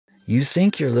You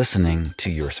think you're listening to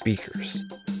your speakers,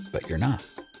 but you're not.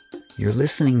 You're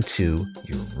listening to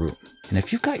your room. And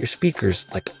if you've got your speakers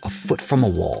like a foot from a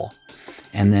wall,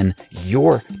 and then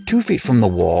you're 2 feet from the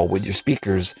wall with your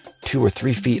speakers 2 or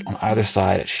 3 feet on either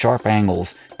side at sharp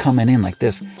angles coming in like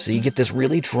this, so you get this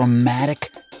really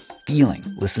dramatic feeling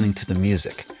listening to the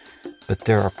music. But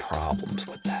there are problems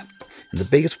with that. And the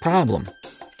biggest problem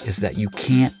is that you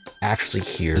can't actually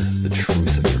hear the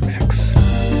truth of your mix.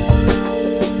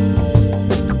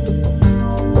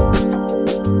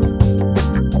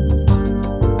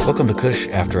 Welcome to Kush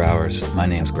After Hours. My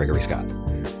name's Gregory Scott.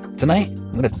 Tonight,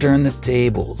 I'm going to turn the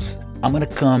tables. I'm going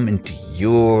to come into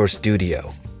your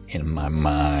studio in my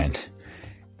mind.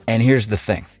 And here's the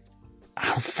thing. I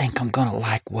don't think I'm going to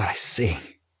like what I see.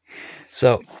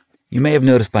 So, you may have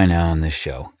noticed by now on this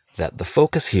show that the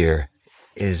focus here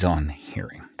is on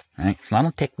hearing. Right? It's not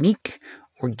on technique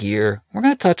or gear. We're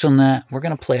going to touch on that. We're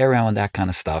going to play around with that kind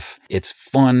of stuff. It's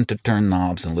fun to turn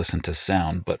knobs and listen to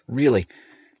sound, but really,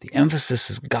 the emphasis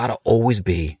has got to always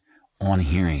be on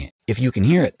hearing it. If you can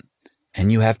hear it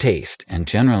and you have taste, and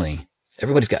generally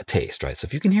everybody's got taste, right? So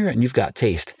if you can hear it and you've got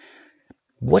taste,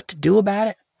 what to do about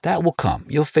it, that will come.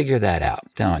 You'll figure that out.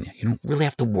 I'm telling you, you don't really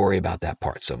have to worry about that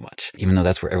part so much. Even though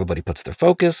that's where everybody puts their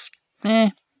focus,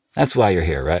 that's why you're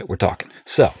here, right? We're talking.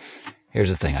 So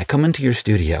here's the thing. I come into your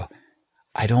studio.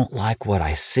 I don't like what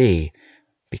I see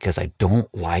because I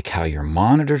don't like how your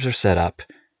monitors are set up.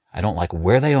 I don't like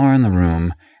where they are in the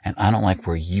room, and I don't like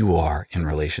where you are in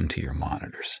relation to your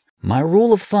monitors. My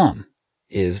rule of thumb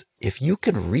is if you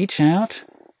can reach out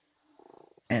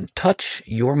and touch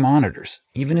your monitors,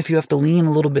 even if you have to lean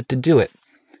a little bit to do it,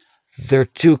 they're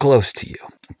too close to you.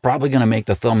 I'm probably going to make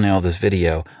the thumbnail of this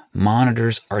video,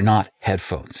 monitors are not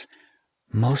headphones.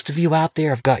 Most of you out there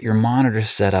have got your monitors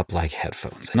set up like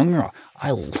headphones. And don't get me wrong,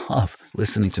 I love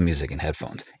listening to music in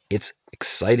headphones. It's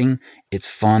exciting, it's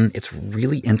fun, it's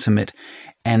really intimate,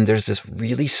 and there's this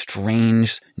really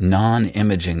strange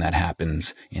non-imaging that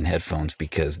happens in headphones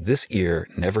because this ear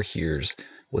never hears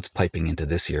what's piping into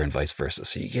this ear and vice versa.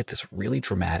 So you get this really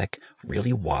dramatic,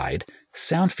 really wide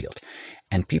sound field.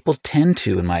 And people tend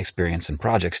to, in my experience in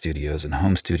project studios and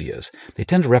home studios, they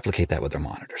tend to replicate that with their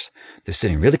monitors. They're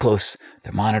sitting really close,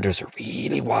 their monitors are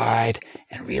really wide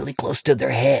and really close to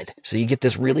their head. So you get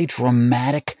this really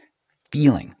dramatic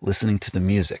feeling listening to the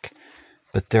music.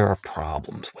 But there are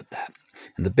problems with that.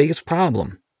 And the biggest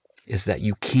problem is that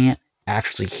you can't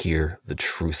actually hear the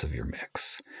truth of your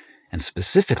mix. And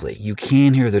specifically, you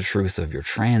can't hear the truth of your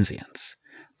transients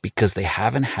because they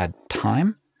haven't had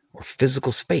time or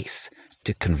physical space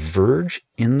to converge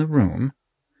in the room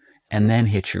and then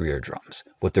hit your eardrums.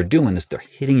 What they're doing is they're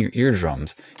hitting your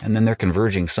eardrums and then they're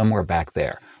converging somewhere back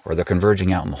there, or they're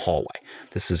converging out in the hallway.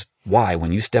 This is why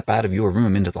when you step out of your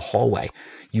room into the hallway,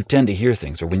 you tend to hear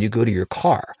things. Or when you go to your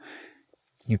car,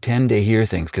 you tend to hear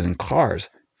things because in cars,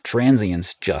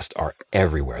 transients just are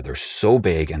everywhere. They're so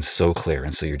big and so clear.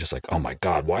 And so you're just like, oh my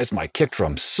God, why is my kick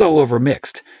drum so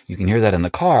overmixed? You can hear that in the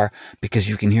car because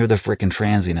you can hear the frickin'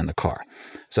 transient in the car.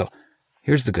 So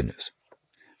here's the good news.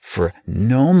 For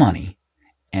no money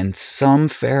and some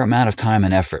fair amount of time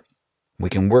and effort, we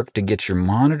can work to get your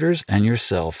monitors and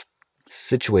yourself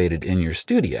situated in your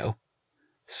studio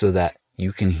so that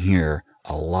you can hear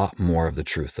a lot more of the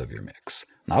truth of your mix.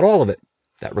 Not all of it.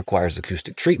 That requires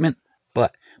acoustic treatment,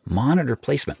 but monitor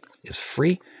placement is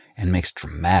free and makes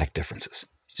dramatic differences.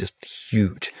 It's just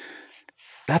huge.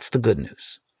 That's the good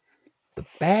news. The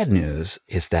bad news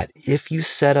is that if you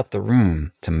set up the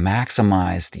room to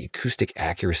maximize the acoustic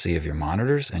accuracy of your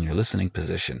monitors and your listening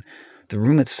position, the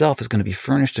room itself is going to be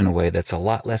furnished in a way that's a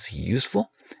lot less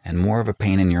useful and more of a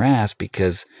pain in your ass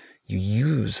because you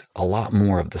use a lot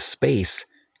more of the space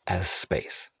as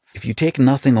space. If you take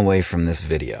nothing away from this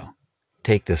video,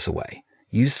 take this away.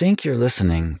 You think you're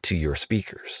listening to your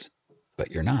speakers, but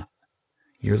you're not.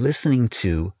 You're listening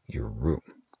to your room.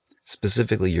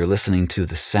 Specifically, you're listening to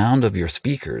the sound of your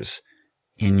speakers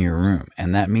in your room,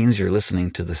 and that means you're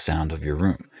listening to the sound of your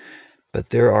room.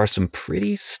 But there are some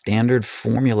pretty standard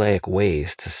formulaic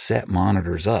ways to set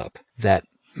monitors up that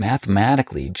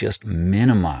mathematically just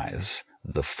minimize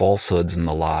the falsehoods and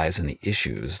the lies and the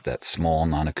issues that small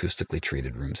non-acoustically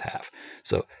treated rooms have.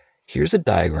 So here's a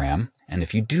diagram, and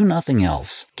if you do nothing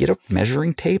else, get a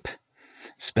measuring tape,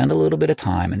 spend a little bit of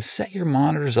time and set your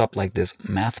monitors up like this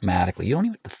mathematically. You don't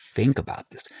even have to think about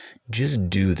this.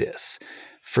 Just do this.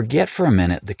 Forget for a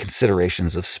minute the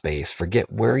considerations of space.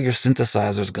 Forget where your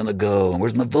synthesizer is going to go and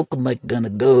where's my vocal mic going to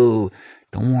go.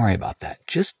 Don't worry about that.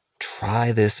 Just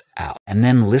try this out. And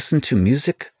then listen to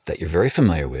music that you're very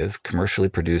familiar with, commercially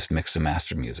produced, mixed and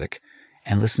mastered music,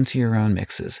 and listen to your own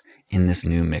mixes in this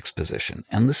new mix position.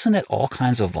 And listen at all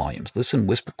kinds of volumes. Listen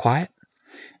whisper quiet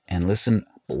and listen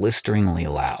blisteringly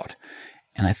loud.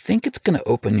 And I think it's going to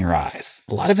open your eyes.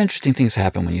 A lot of interesting things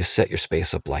happen when you set your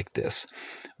space up like this.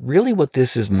 Really what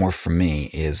this is more for me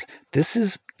is this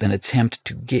is an attempt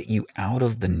to get you out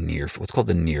of the what's called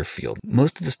the near field.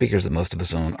 Most of the speakers that most of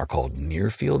us own are called near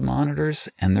field monitors,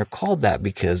 and they're called that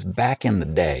because back in the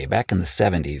day, back in the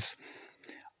 70s,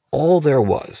 all there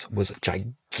was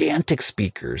gigantic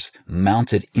speakers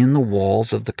mounted in the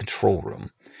walls of the control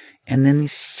room, and then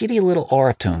these shitty little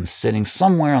Auratones sitting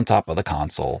somewhere on top of the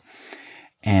console,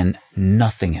 and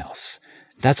nothing else.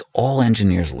 That's all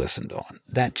engineers listened on.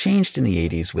 That changed in the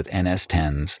 80s with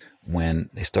NS10s when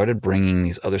they started bringing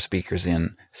these other speakers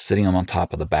in, sitting them on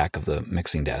top of the back of the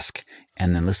mixing desk,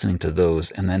 and then listening to those.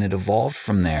 And then it evolved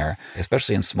from there,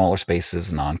 especially in smaller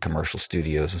spaces, non-commercial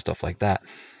studios and stuff like that.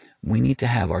 We need to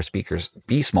have our speakers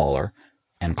be smaller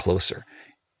and closer.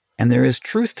 And there is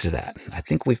truth to that. I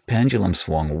think we've pendulum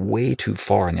swung way too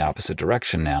far in the opposite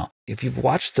direction now. If you've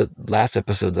watched the last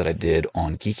episode that I did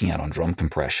on geeking out on drum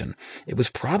compression, it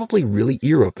was probably really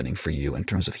ear-opening for you in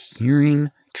terms of hearing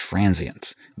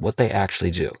transients, what they actually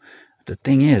do. The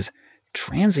thing is,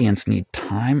 transients need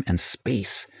time and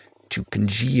space to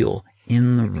congeal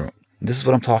in the room. This is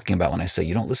what I'm talking about when I say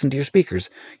you don't listen to your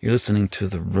speakers, you're listening to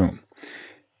the room.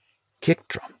 Kick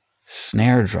drum,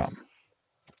 snare drum,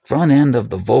 front end of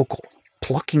the vocal,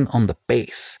 plucking on the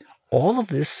bass, all of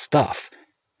this stuff,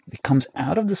 it comes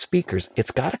out of the speakers.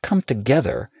 It's got to come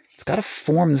together. It's got to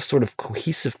form this sort of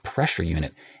cohesive pressure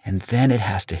unit, and then it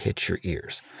has to hit your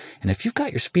ears. And if you've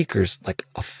got your speakers like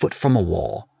a foot from a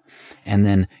wall, and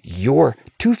then you're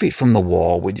 2 feet from the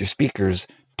wall with your speakers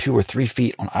 2 or 3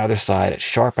 feet on either side at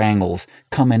sharp angles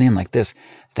coming in like this,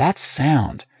 that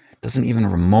sound doesn't even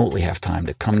remotely have time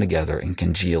to come together and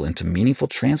congeal into meaningful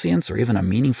transients or even a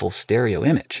meaningful stereo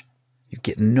image. You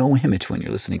get no image when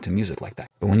you're listening to music like that.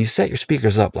 But when you set your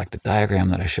speakers up like the diagram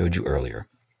that I showed you earlier,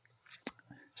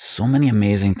 so many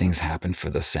amazing things happen for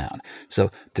the sound.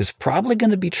 So there's probably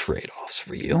going to be trade-offs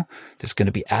for you. There's going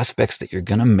to be aspects that you're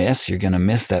going to miss. You're going to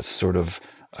miss that sort of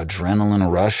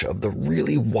adrenaline rush of the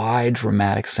really wide,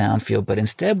 dramatic sound field. But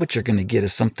instead, what you're going to get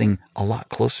is something a lot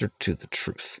closer to the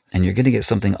truth. And you're going to get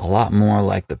something a lot more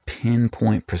like the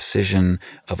pinpoint precision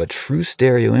of a true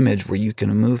stereo image where you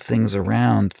can move things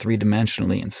around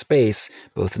three-dimensionally in space,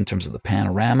 both in terms of the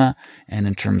panorama and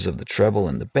in terms of the treble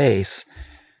and the bass.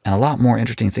 And a lot more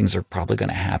interesting things are probably going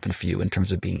to happen for you in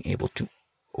terms of being able to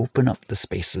open up the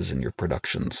spaces in your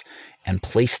productions and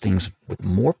place things with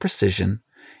more precision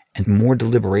and more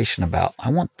deliberation about,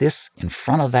 I want this in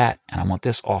front of that, and I want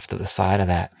this off to the side of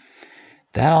that.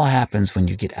 That all happens when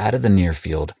you get out of the near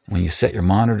field, when you set your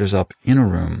monitors up in a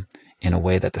room in a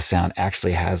way that the sound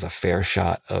actually has a fair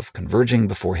shot of converging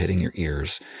before hitting your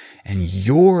ears, and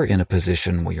you're in a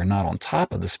position where you're not on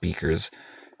top of the speakers.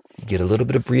 You get a little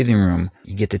bit of breathing room.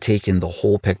 You get to take in the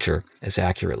whole picture as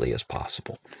accurately as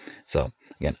possible. So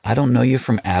again, I don't know you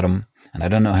from Adam, and I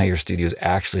don't know how your studio is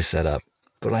actually set up,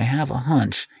 but I have a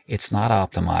hunch it's not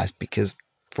optimized because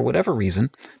for whatever reason,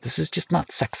 this is just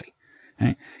not sexy.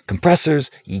 Right?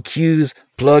 Compressors, EQs,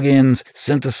 plugins,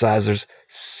 synthesizers,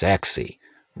 sexy.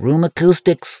 Room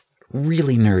acoustics,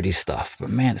 really nerdy stuff, but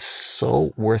man, it's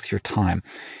so worth your time.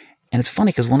 And it's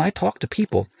funny because when I talk to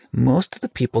people, most of the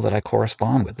people that I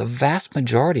correspond with, the vast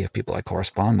majority of people I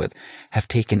correspond with, have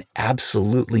taken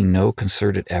absolutely no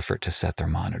concerted effort to set their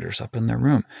monitors up in their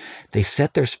room. They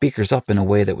set their speakers up in a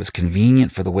way that was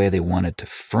convenient for the way they wanted to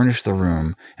furnish the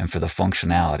room and for the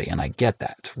functionality. And I get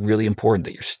that. It's really important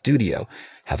that your studio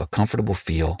have a comfortable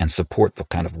feel and support the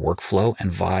kind of workflow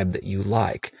and vibe that you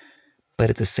like. But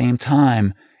at the same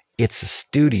time, it's a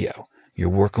studio. You're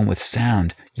working with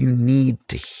sound. You need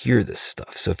to hear this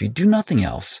stuff. So if you do nothing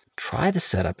else, try the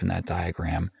setup in that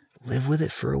diagram, live with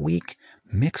it for a week,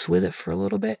 mix with it for a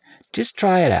little bit. Just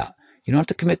try it out. You don't have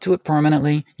to commit to it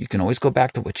permanently. You can always go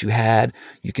back to what you had.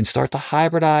 You can start to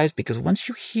hybridize because once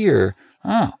you hear,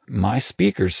 oh, my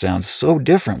speakers sound so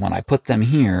different when I put them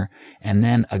here, and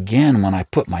then again when I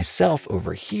put myself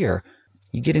over here,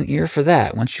 you get an ear for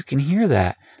that. Once you can hear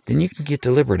that, then you can get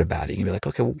deliberate about it. You can be like,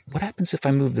 okay, well, what happens if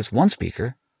I move this one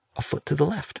speaker a foot to the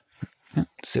left?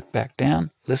 Sit back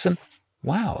down, listen.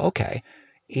 Wow, okay.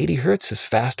 80 hertz is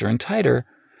faster and tighter,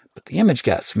 but the image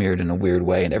got smeared in a weird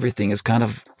way and everything is kind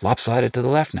of lopsided to the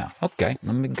left now. Okay,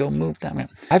 let me go move that way.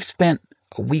 I've spent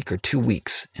a week or 2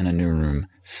 weeks in a new room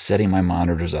setting my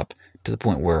monitors up to the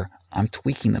point where I'm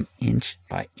tweaking them inch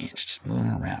by inch, just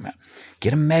moving around. Man.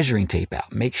 Get a measuring tape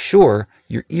out. Make sure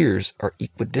your ears are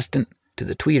equidistant to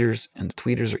the tweeters and the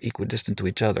tweeters are equidistant to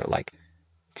each other. Like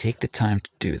take the time to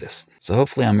do this. So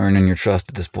hopefully I'm earning your trust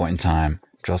at this point in time.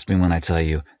 Trust me when I tell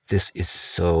you, this is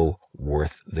so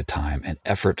worth the time and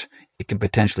effort. It can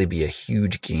potentially be a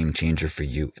huge game changer for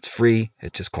you. It's free.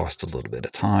 It just costs a little bit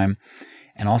of time.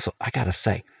 And also, I gotta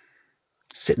say,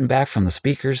 sitting back from the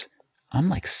speakers, I'm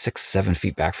like 6-7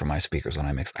 feet back from my speakers when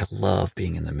I mix. I love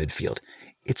being in the midfield.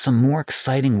 It's a more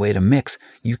exciting way to mix.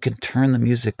 You can turn the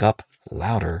music up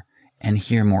louder and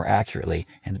hear more accurately,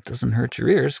 and it doesn't hurt your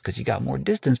ears because you got more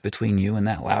distance between you and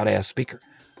that loud-ass speaker.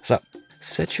 So,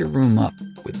 set your room up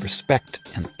with respect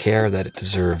and the care that it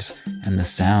deserves, and the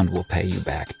sound will pay you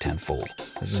back tenfold.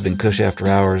 This has been Kush After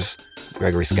Hours.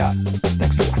 Gregory Scott.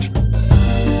 Thanks for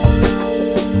watching.